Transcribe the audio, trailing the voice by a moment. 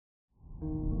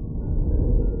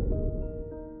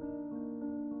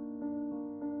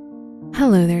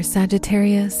Hello there,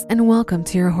 Sagittarius, and welcome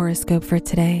to your horoscope for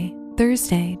today,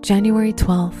 Thursday, January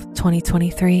 12th,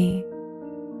 2023.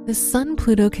 The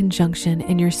Sun-Pluto conjunction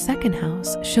in your second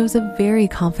house shows a very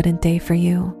confident day for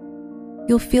you.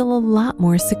 You'll feel a lot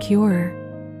more secure.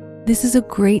 This is a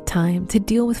great time to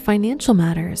deal with financial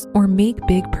matters or make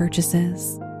big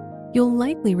purchases. You'll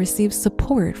likely receive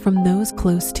support from those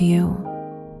close to you.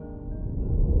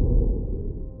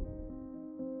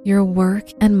 Your work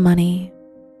and money.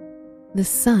 The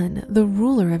Sun, the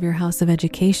ruler of your house of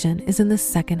education, is in the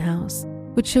second house,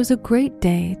 which shows a great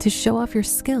day to show off your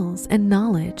skills and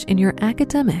knowledge in your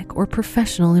academic or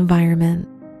professional environment.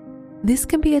 This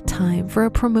can be a time for a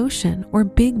promotion or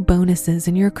big bonuses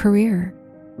in your career.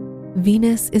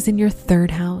 Venus is in your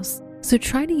third house, so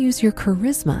try to use your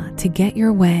charisma to get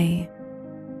your way.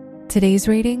 Today's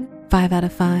rating, 5 out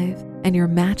of 5, and your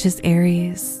match is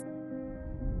Aries.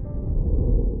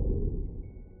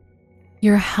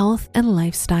 Your health and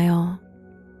lifestyle.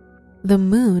 The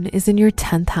Moon is in your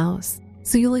 10th house,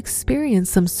 so you'll experience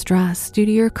some stress due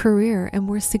to your career and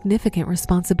more significant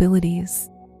responsibilities.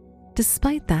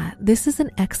 Despite that, this is an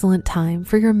excellent time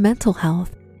for your mental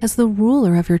health as the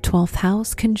ruler of your 12th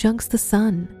house conjuncts the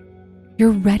Sun. You're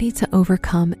ready to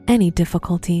overcome any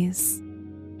difficulties.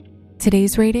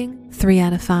 Today's rating, 3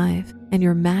 out of 5, and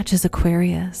your match is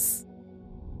Aquarius.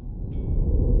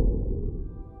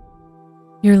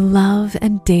 Your love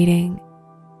and dating.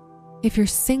 If you're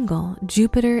single,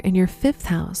 Jupiter in your 5th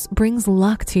house brings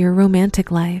luck to your romantic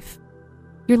life.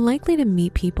 You're likely to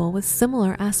meet people with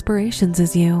similar aspirations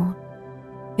as you.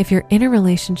 If you're in a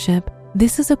relationship,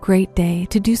 this is a great day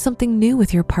to do something new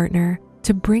with your partner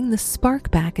to bring the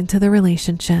spark back into the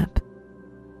relationship.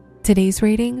 Today's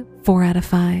rating, 4 out of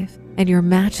 5, and your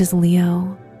match is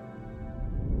Leo.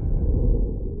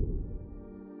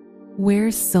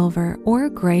 Wear silver or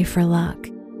gray for luck.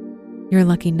 Your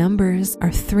lucky numbers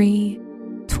are 3,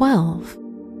 12,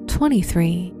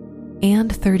 23,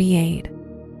 and 38.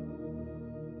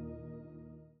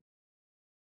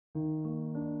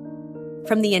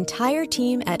 From the entire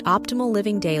team at Optimal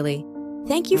Living Daily,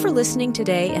 thank you for listening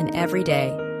today and every day.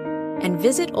 And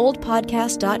visit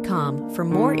oldpodcast.com for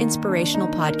more inspirational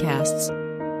podcasts.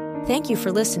 Thank you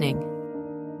for listening.